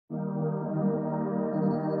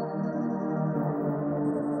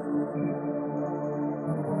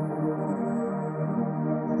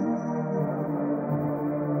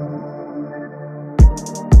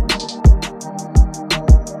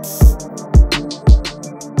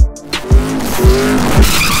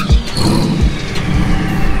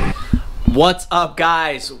What's up,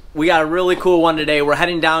 guys? We got a really cool one today. We're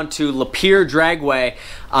heading down to Lapeer Dragway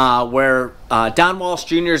where Don Walsh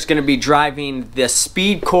Jr. is going to be driving the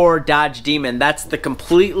Speedkore Dodge Demon. That's the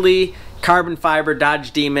completely carbon fiber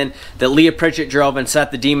Dodge Demon that Leah Pritchett drove and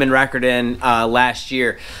set the Demon record in last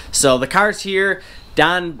year. So the car's here.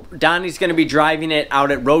 Donnie's going to be driving it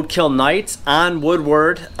out at Roadkill Nights on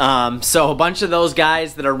Woodward. So a bunch of those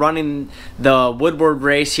guys that are running the Woodward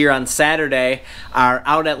race here on Saturday are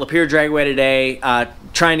out at Lapeer Dragway today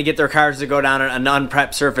trying to get their cars to go down an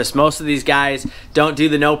unprepped surface. Most of these guys don't do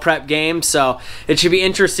the no prep game, so it should be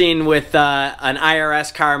interesting with an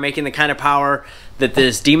IRS car making the kind of power that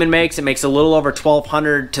this Demon makes. It makes a little over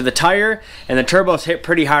 1,200 to the tire, and the turbos hit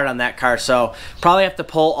pretty hard on that car, so probably have to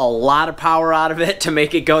pull a lot of power out of it to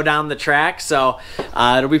make it go down the track. So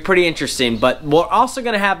it'll be pretty interesting. But we're also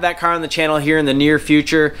going to have that car on the channel here in the near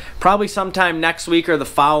future, probably sometime next week or the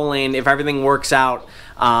following if everything works out,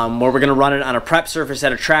 where we're going to run it on a prep surface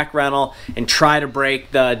at a track rental and try to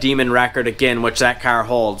break the Demon record again, which that car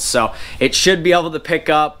holds. So it should be able to pick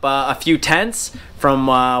up a few tenths from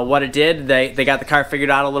what it did. They got the car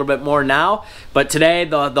figured out a little bit more now, but today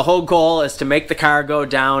the whole goal is to make the car go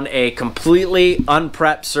down a completely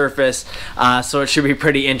unprepped surface, so it should be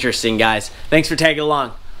pretty interesting, guys. Thanks for tagging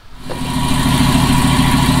along.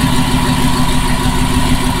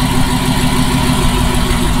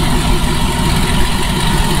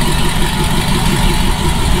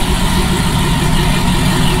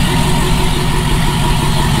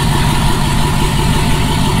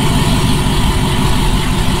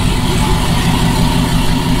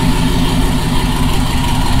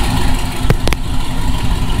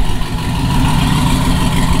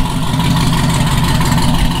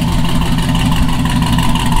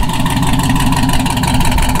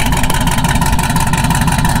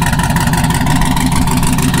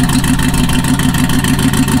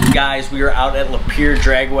 Guys, we are out at Lapeer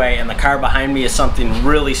Dragway, and the car behind me is something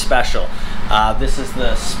really special. This is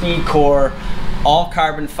the Speedkore all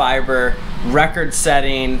carbon fiber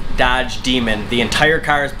record-setting Dodge Demon. The entire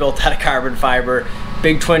car is built out of carbon fiber,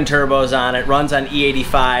 big twin turbos on it, runs on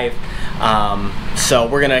E85. So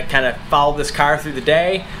we're gonna kind of follow this car through the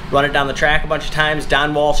day, run it down the track a bunch of times.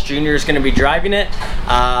 Don Walsh Jr. is gonna be driving it.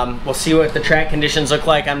 We'll see what the track conditions look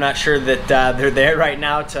like. I'm not sure that they're there right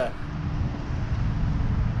now to.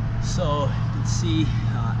 So you can see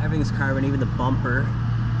everything's carbon, even the bumper.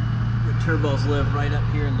 The turbos live right up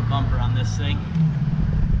here in the bumper on this thing.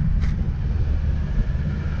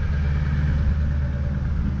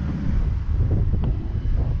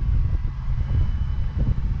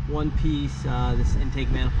 One piece, this intake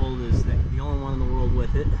manifold is the only one in the world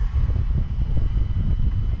with it.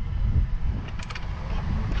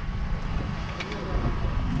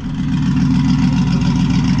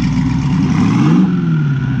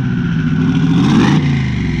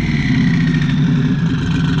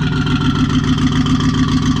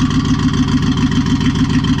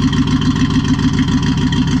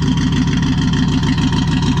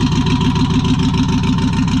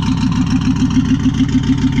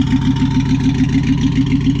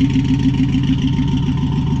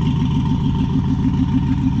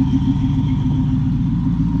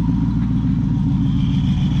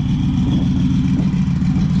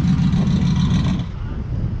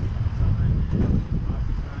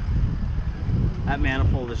 That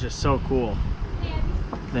manifold is just so cool.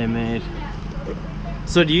 They made.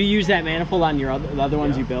 So do you use that manifold on your the other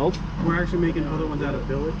ones you build? We're actually making other ones out of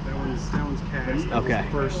billet. That one's cast. That okay.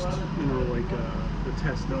 Was the first, you know, like the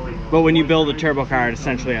test. But when you build a turbo car, it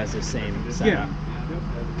essentially has the same setup. Yeah. Yep.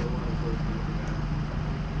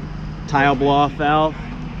 Tile blow off valve.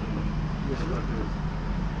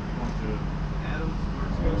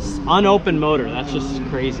 Unopened motor. That's just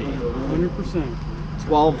crazy. 100%.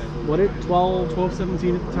 12. What it?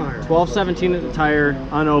 1217 at the tire. 1217 at the tire.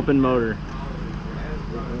 Unopened motor.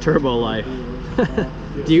 Turbo life.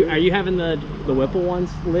 Are you having the Whipple ones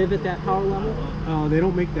live at that power level? They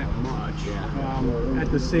don't make that much. Yeah.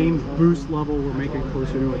 At the same boost level, we're making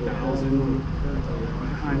closer to 1,000,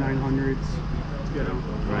 high 900s. You know,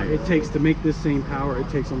 right. It takes to make this same power. It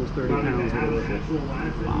takes almost 30 pounds.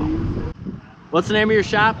 Wow. What's the name of your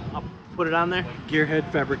shop? I'll put it on there.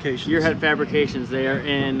 Gearhead Fabrications. Gearhead Fabrications. They are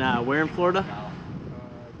in where in Florida?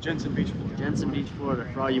 Jensen Beach, Florida. Jensen Beach, Florida.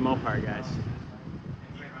 For all you Mopar guys.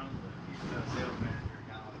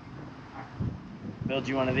 Build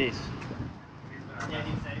you one of these.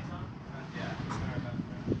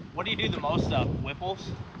 What do you do the most of?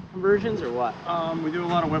 Whipples conversions or what? We do a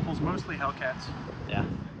lot of Whipples, mostly Hellcats. Yeah.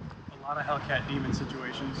 A lot of Hellcat Demon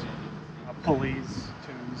situations. Pulleys,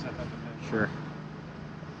 tunes, that type of thing. Sure.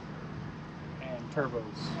 And turbos.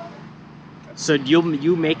 So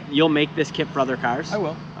you'll make this kit for other cars? I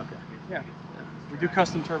will. Okay. Yeah. We do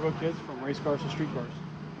custom turbo kits from race cars to street cars.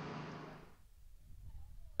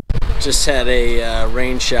 Just had a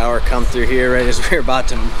rain shower come through here right as we were about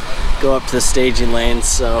to go up to the staging lanes,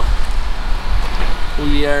 so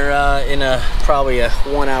we are in probably a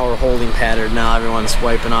 1 hour holding pattern now. Everyone's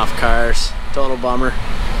wiping off cars. Total bummer.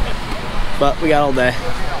 But we got all day.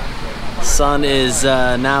 Sun is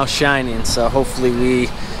now shining, so hopefully we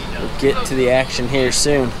will get to the action here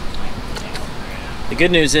soon. The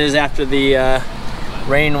good news is after the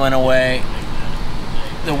rain went away,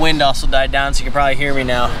 the wind also died down, so you can probably hear me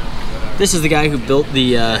now. This is the guy who built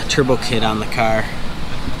the turbo kit on the car,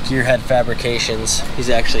 Gearhead Fabrications. He's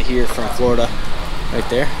actually here from Florida, right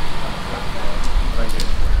there.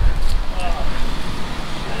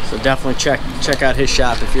 So definitely check out his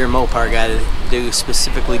shop if you're a Mopar guy to do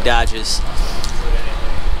specifically Dodges.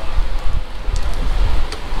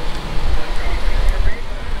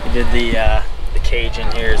 He did the cage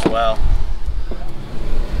in here as well.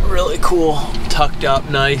 Really cool, tucked up,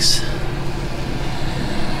 nice.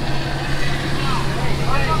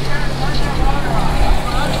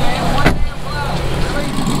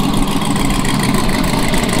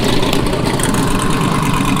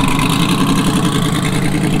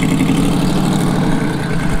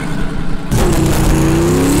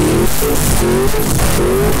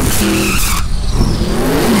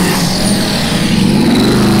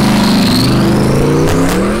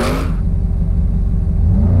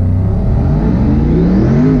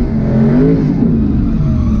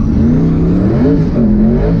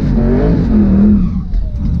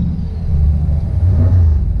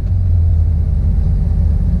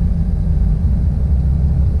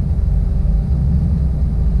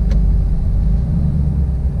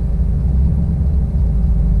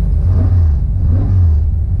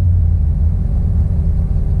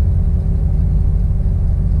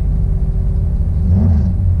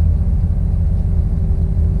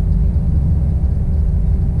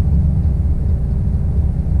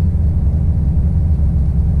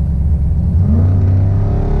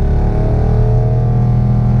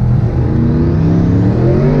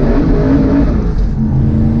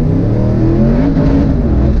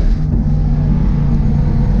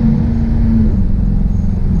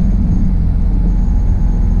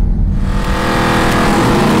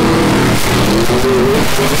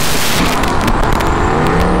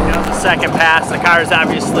 Second pass, the car is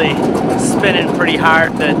obviously spinning pretty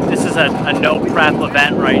hard. This is a no prep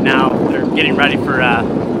event right now. They're getting ready for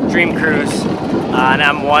Dream Cruise on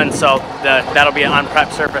M1, so that'll be an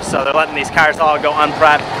unprepped surface. So they're letting these cars all go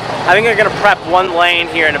unprepped. I think they're going to prep one lane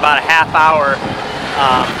here in about a half hour.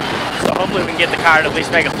 So hopefully we can get the car to at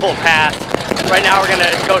least make a full pass. Right now we're going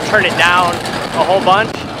to go turn it down a whole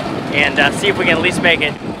bunch and see if we can at least make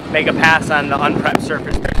a pass on the unprepped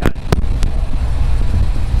surface.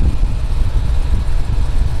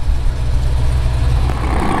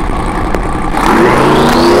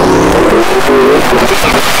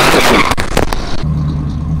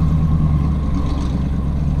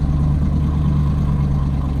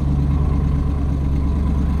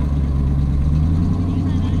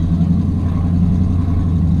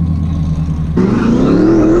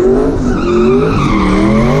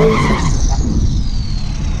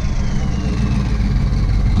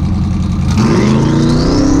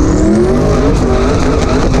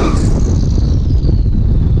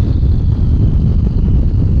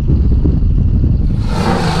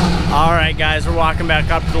 Guys, we're walking back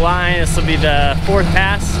up to the line. This will be the fourth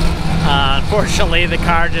pass. Unfortunately, the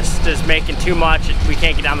car just is making too much. We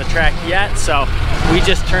can't get down the track yet, so we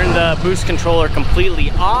just turned the boost controller completely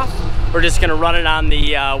off. We're just gonna run it on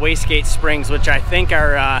the wastegate springs, which I think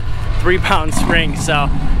are 3-pound springs. So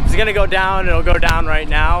if it's gonna go down, it'll go down right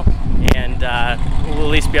now, and we'll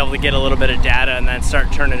at least be able to get a little bit of data and then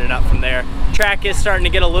start turning it up from there. Track is starting to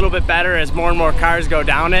get a little bit better as more and more cars go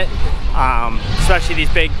down it, especially these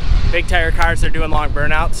big tire cars. They're doing long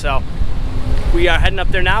burnouts, so we are heading up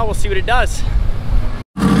there now. We'll see what it does.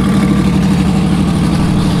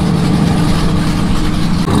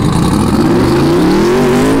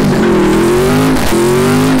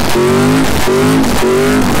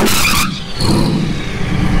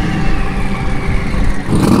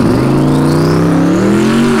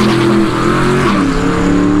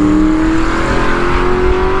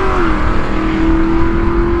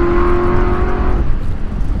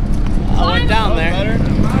 I went down there.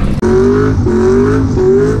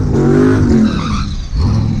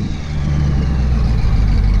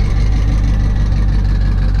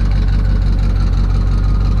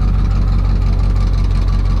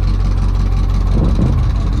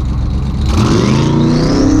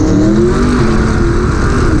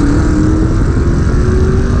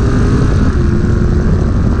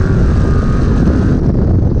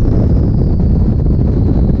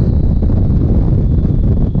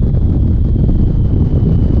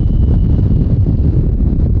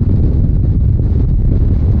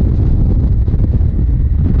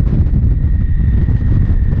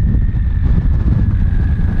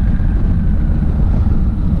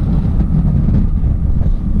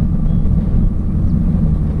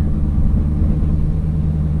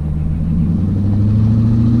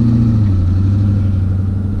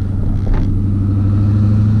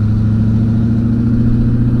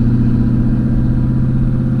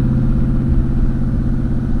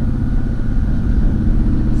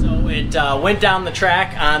 went down the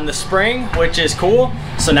track on the spring, which is cool.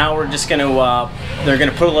 So now we're just gonna, they're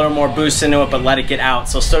gonna put a little more boost into it, but let it get out.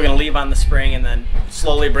 So still gonna leave on the spring and then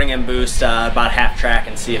slowly bring in boost about half track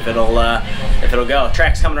and see if it'll go.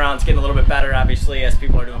 Track's coming around, it's getting a little bit better, obviously, as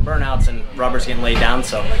people are doing burnouts and rubber's getting laid down.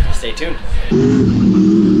 So stay tuned.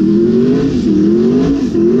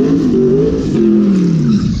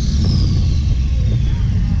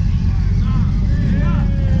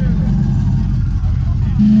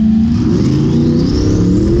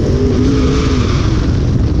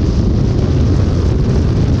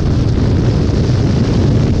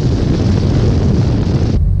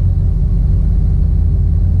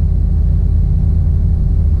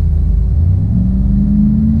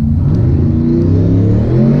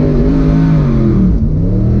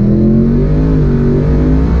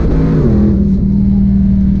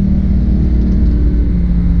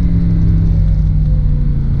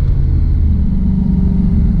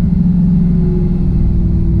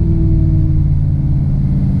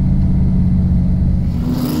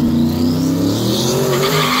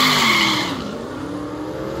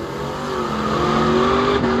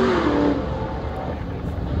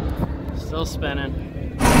 Still spinning.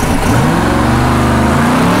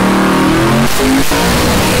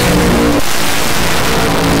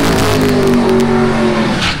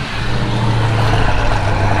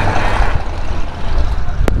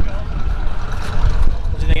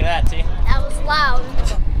 What'd you think of that, T? That was loud.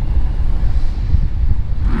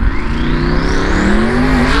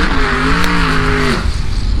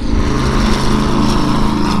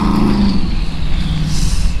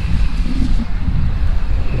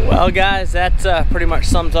 Well, guys, that pretty much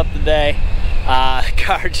sums up the day.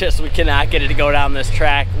 Car we cannot get it to go down this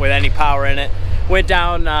track with any power in it. Went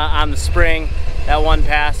down on the spring, that one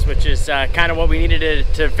pass, which is kind of what we needed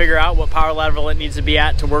to figure out what power level it needs to be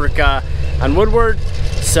at to work on Woodward.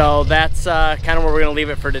 So that's kind of where we're gonna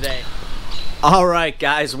leave it for today. All right,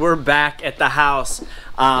 guys, we're back at the house.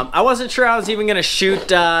 I wasn't sure I was even gonna shoot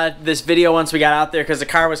this video once we got out there because the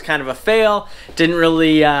car was kind of a fail. Didn't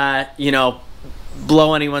really, you know,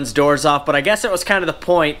 blow anyone's doors off, but I guess it was kind of the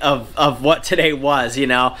point of what today was, you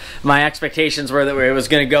know. My expectations were that it was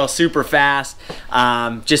going to go super fast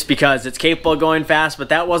just because it's capable of going fast, but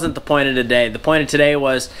that wasn't the point of today. The point of today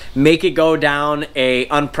was make it go down a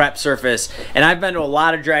unprepped surface. And I've been to a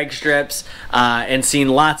lot of drag strips and seen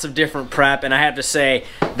lots of different prep, and I have to say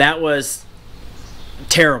that was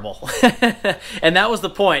terrible. And that was the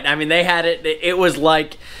point. I mean, they had it was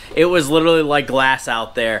literally like glass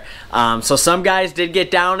out there. So some guys did get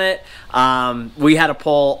down it. We had to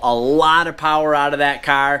pull a lot of power out of that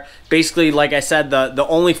car. Basically, like I said, the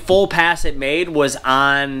only full pass it made was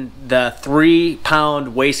on the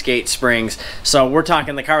 3-pound wastegate springs. So we're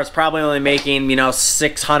talking the car was probably only making, you know,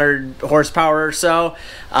 600 horsepower or so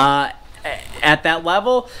at that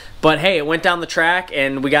level. But hey, it went down the track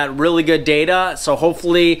and we got really good data, so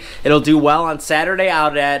hopefully it'll do well on Saturday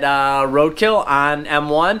out at Roadkill on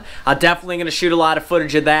M1. I'm definitely going to shoot a lot of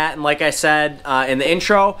footage of that, and like I said in the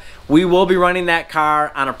intro, we will be running that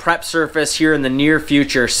car on a prep surface here in the near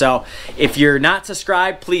future. So if you're not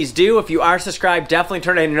subscribed, please do. If you are subscribed, definitely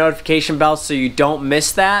turn on your notification bell so you don't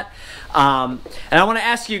miss that. And I want to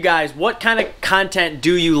ask you guys, what kind of content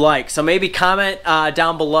do you like? So maybe comment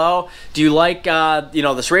down below. Do you like you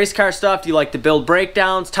know, this race car stuff? Do you like the build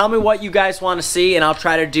breakdowns? Tell me what you guys want to see and I'll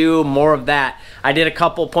try to do more of that. I did a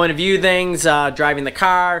couple point of view things, driving the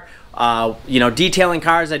car, you know, detailing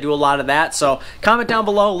cars. I do a lot of that. So comment down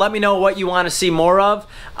below, let me know what you want to see more of,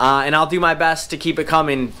 and I'll do my best to keep it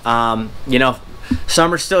coming. You know,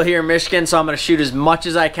 summer's still here in Michigan, so I'm going to shoot as much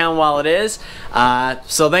as I can while it is.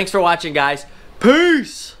 So thanks for watching, guys.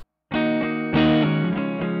 Peace!